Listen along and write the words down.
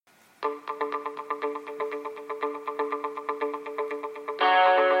You're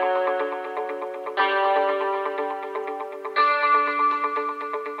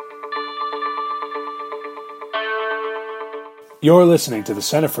listening to the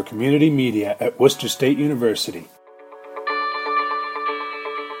Center for Community Media at Worcester State University.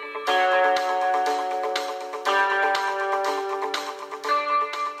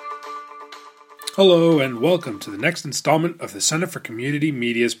 Hello and welcome to the next installment of the Center for Community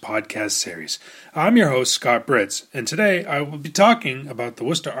Media's podcast series. I'm your host, Scott Britz, and today I will be talking about the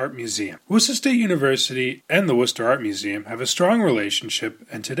Worcester Art Museum. Worcester State University and the Worcester Art Museum have a strong relationship,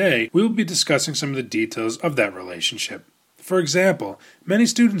 and today we will be discussing some of the details of that relationship. For example, many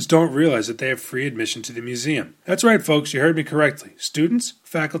students don't realize that they have free admission to the museum. That's right, folks, you heard me correctly. Students,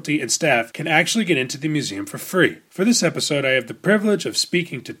 faculty, and staff can actually get into the museum for free. For this episode, I have the privilege of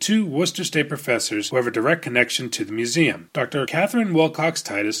speaking to two Worcester State professors who have a direct connection to the museum, Dr. Catherine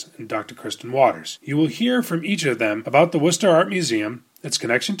Wilcox-Titus and Dr. Kristen Waters. You will hear from each of them about the Worcester Art Museum, its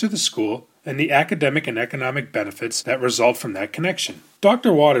connection to the school, and the academic and economic benefits that result from that connection.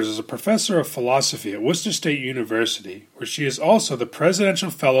 Dr. Waters is a professor of philosophy at Worcester State University, where she is also the Presidential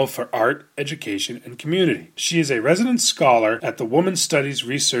Fellow for Art, Education, and Community. She is a resident scholar at the Women's Studies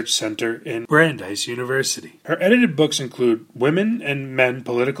Research Center in Brandeis University. Her edited books include Women and Men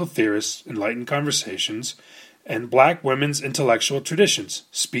Political Theorists, Enlightened Conversations, and Black Women's Intellectual Traditions,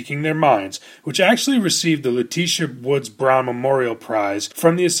 Speaking Their Minds, which actually received the Letitia Woods Brown Memorial Prize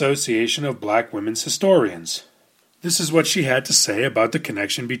from the Association of Black Women's Historians. This is what she had to say about the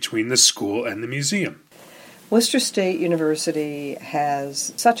connection between the school and the museum. Worcester State University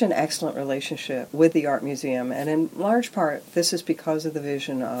has such an excellent relationship with the Art Museum, and in large part, this is because of the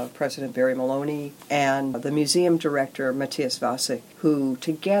vision of President Barry Maloney and the museum director, Matthias Vasek, who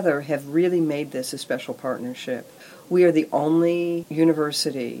together have really made this a special partnership. We are the only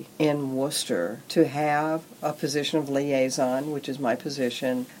university in Worcester to have a position of liaison, which is my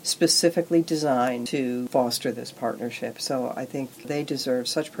position, specifically designed to foster this partnership. So I think they deserve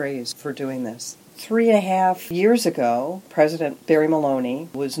such praise for doing this. 3.5 years ago, President Barry Maloney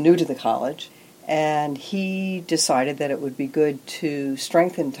was new to the college, and he decided that it would be good to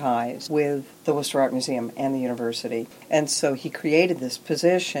strengthen ties with the Worcester Art Museum and the university. And so he created this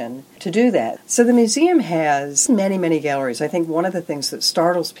position to do that. So the museum has many, many galleries. I think one of the things that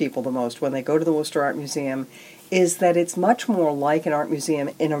startles people the most when they go to the Worcester Art Museum is that it's much more like an art museum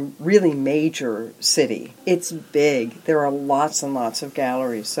in a really major city. It's big. There are lots and lots of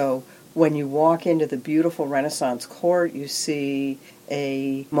galleries. So when you walk into the beautiful Renaissance court, you see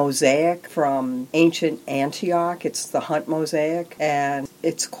a mosaic from ancient Antioch. It's the Hunt mosaic, and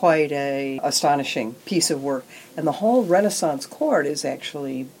it's quite an astonishing piece of work. And the whole Renaissance court is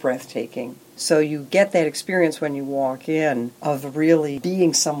actually breathtaking. So you get that experience when you walk in of really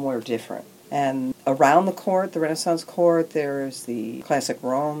being somewhere different. And around the court, the Renaissance court, there's the Classic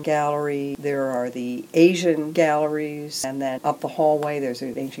Rome gallery, there are the Asian galleries, and then up the hallway there's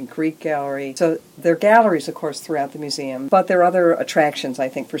an ancient Greek gallery. So there are galleries, of course, throughout the museum, but there are other attractions, I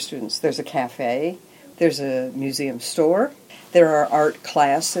think, for students. There's a cafe, there's a museum store, there are art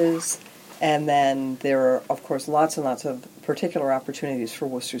classes, and then there are, of course, lots and lots of particular opportunities for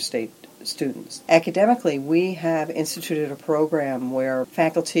Worcester State students. Academically, we have instituted a program where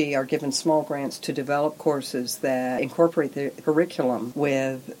faculty are given small grants to develop courses that incorporate the curriculum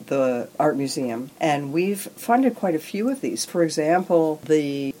with the Art Museum. And we've funded quite a few of these. For example,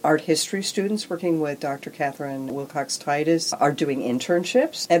 the art history students working with Dr. Catherine Wilcox-Titus are doing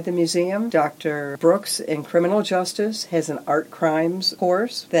internships at the museum. Dr. Brooks in criminal justice has an art crimes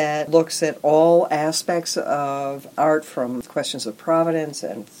course that looks at all aspects of art, from questions of provenance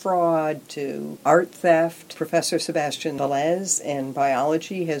and fraud to art theft. Professor Sebastian Velez in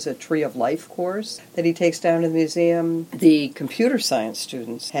biology has a Tree of Life course that he takes down to the museum. The computer science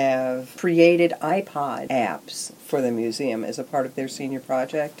students have created iPod apps for the museum as a part of their senior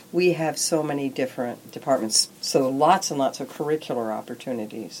project. We have so many different departments, so lots and lots of curricular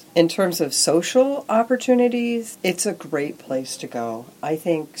opportunities. In terms of social opportunities, it's a great place to go. I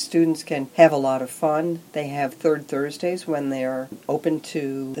think students can have a lot of fun. They have third Thursdays when they're open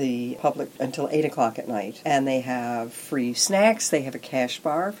to the public until 8 o'clock at night. And they have free snacks. They have a cash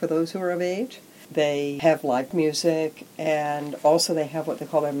bar for those who are of age. They have live music, and also they have what they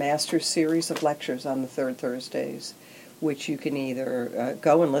call their master series of lectures on the third Thursdays, which you can either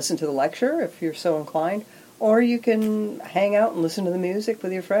go and listen to the lecture if you're so inclined, or you can hang out and listen to the music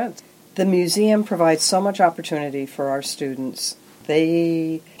with your friends. The museum provides so much opportunity for our students.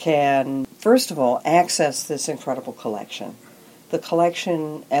 They can, first of all, access this incredible collection. The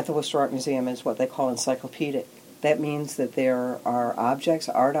collection at the Worcester Art Museum is what they call encyclopedic. That means that there are objects,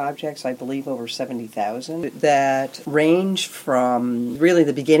 art objects, I believe over 70,000, that range from really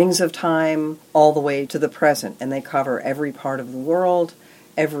the beginnings of time all the way to the present. And they cover every part of the world,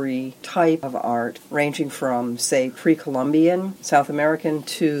 every type of art, ranging from, say, pre-Columbian, South American,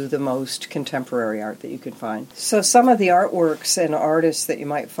 to the most contemporary art that you can find. So some of the artworks and artists that you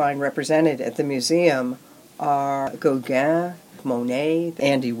might find represented at the museum are Gauguin, Monet,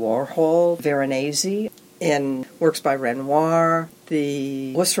 Andy Warhol, Veronese. In works by Renoir,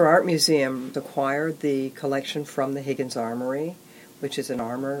 the Worcester Art Museum acquired the collection from the Higgins Armory, which is an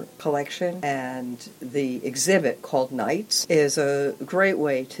armor collection, and the exhibit called Nights is a great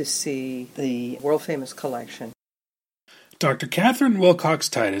way to see the world-famous collection. Dr. Catherine Wilcox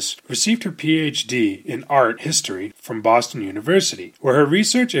Titus received her Ph.D. in art history from Boston University, where her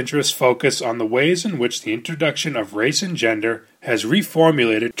research interests focus on the ways in which the introduction of race and gender has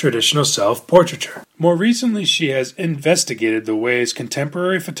reformulated traditional self-portraiture. More recently, she has investigated the ways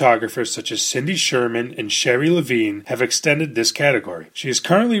contemporary photographers such as Cindy Sherman and Sherry Levine have extended this category. She is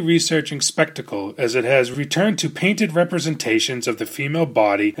currently researching spectacle as it has returned to painted representations of the female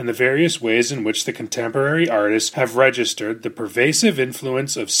body and the various ways in which the contemporary artists have registered the pervasive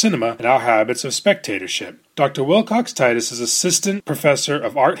influence of cinema and our habits of spectatorship. Dr. Wilcox Titus is Assistant Professor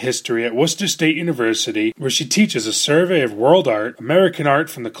of Art History at Worcester State University, where she teaches a survey of world art, American art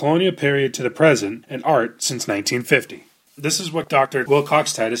from the colonial period to the present, and art since 1950. This is what Dr.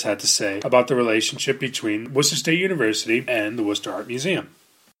 Wilcox Titus had to say about the relationship between Worcester State University and the Worcester Art Museum.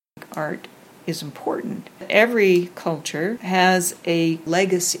 Art is important. Every culture has a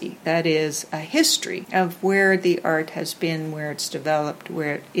legacy, that is, a history of where the art has been, where it's developed,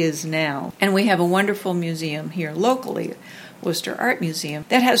 where it is now. And we have a wonderful museum here locally, Worcester Art Museum,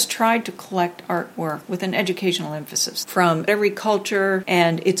 that has tried to collect artwork with an educational emphasis from every culture,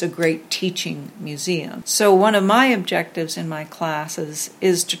 and it's a great teaching museum. So one of my objectives in my classes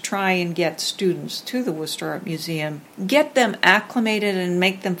is to try and get students to the Worcester Art Museum, get them acclimated and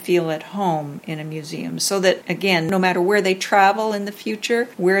make them feel at home in a museum, so that, again, no matter where they travel in the future,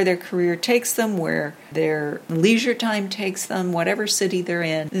 where their career takes them, where their leisure time takes them, whatever city they're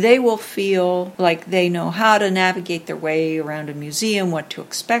in, they will feel like they know how to navigate their way around a museum, what to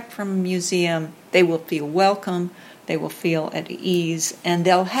expect from a museum. They will feel welcome, they will feel at ease, and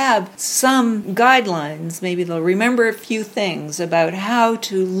they'll have some guidelines. Maybe they'll remember a few things about how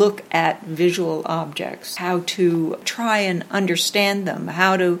to look at visual objects, how to try and understand them,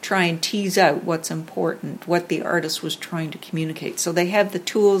 how to try and tease out what's important, what the artist was trying to communicate. So they have the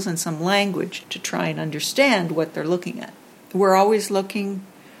tools and some language to try and understand what they're looking at. We're always looking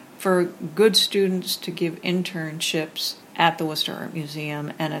for good students to give internships at the Worcester Art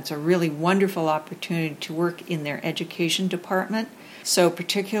Museum, and it's a really wonderful opportunity to work in their education department. So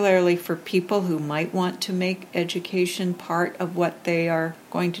particularly for people who might want to make education part of what they are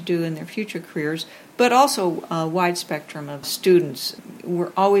going to do in their future careers, but also a wide spectrum of students.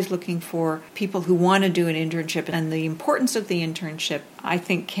 We're always looking for people who want to do an internship, and the importance of the internship, I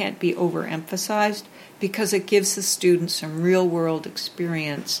think, can't be overemphasized because it gives the students some real-world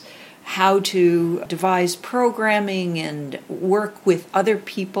experience, how to devise programming and work with other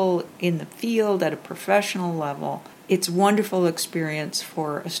people in the field at a professional level. It's a wonderful experience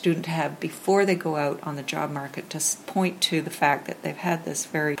for a student to have before they go out on the job market, to point to the fact that they've had this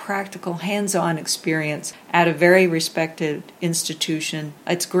very practical, hands-on experience at a very respected institution.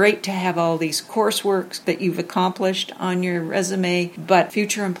 It's great to have all these coursework that you've accomplished on your resume, but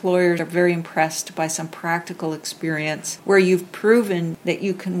future employers are very impressed by some practical experience where you've proven that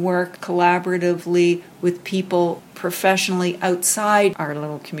you can work collaboratively with people professionally outside our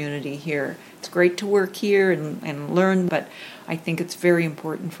little community here. It's great to work here and learn, but I think it's very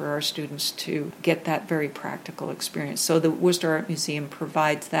important for our students to get that very practical experience. So the Worcester Art Museum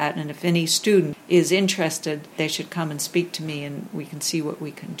provides that, and if any student is interested, they should come and speak to me and we can see what we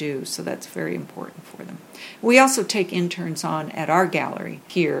can do. So that's very important for them. We also take interns on at our gallery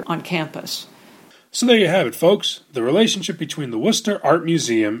here on campus. So there you have it, folks. The relationship between the Worcester Art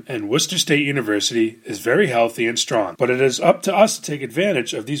Museum and Worcester State University is very healthy and strong, but it is up to us to take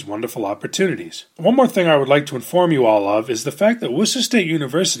advantage of these wonderful opportunities. One more thing I would like to inform you all of is the fact that Worcester State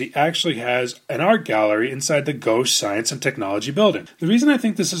University actually has an art gallery inside the Ghosh Science and Technology building. The reason I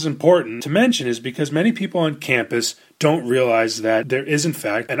think this is important to mention is because many people on campus don't realize that there is in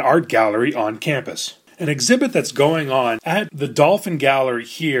fact an art gallery on campus. An exhibit that's going on at the Dolphin Gallery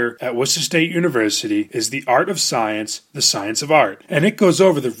here at Worcester State University is The Art of Science, the Science of Art, and it goes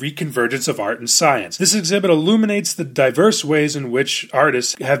over the reconvergence of art and science. This exhibit illuminates the diverse ways in which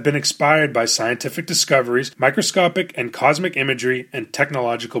artists have been inspired by scientific discoveries, microscopic and cosmic imagery, and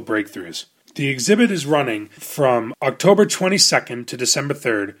technological breakthroughs. The exhibit is running from October 22nd to December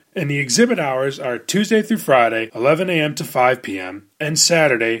 3rd, and the exhibit hours are Tuesday through Friday, 11 a.m. to 5 p.m., and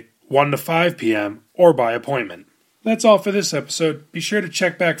Saturday, 1 to 5 p.m., or by appointment. That's all for this episode. Be sure to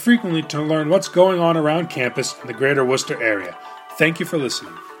check back frequently to learn what's going on around campus in the greater Worcester area. Thank you for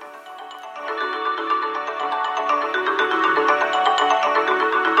listening.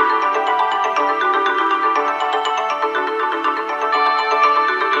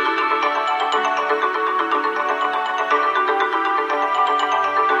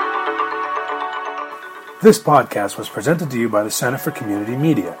 This podcast was presented to you by the Center for Community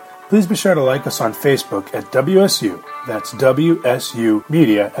Media. Please be sure to like us on Facebook at WSU, that's WSU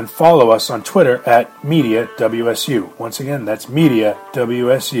Media, and follow us on Twitter at Media WSU. Once again, that's Media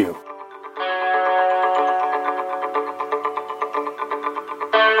WSU.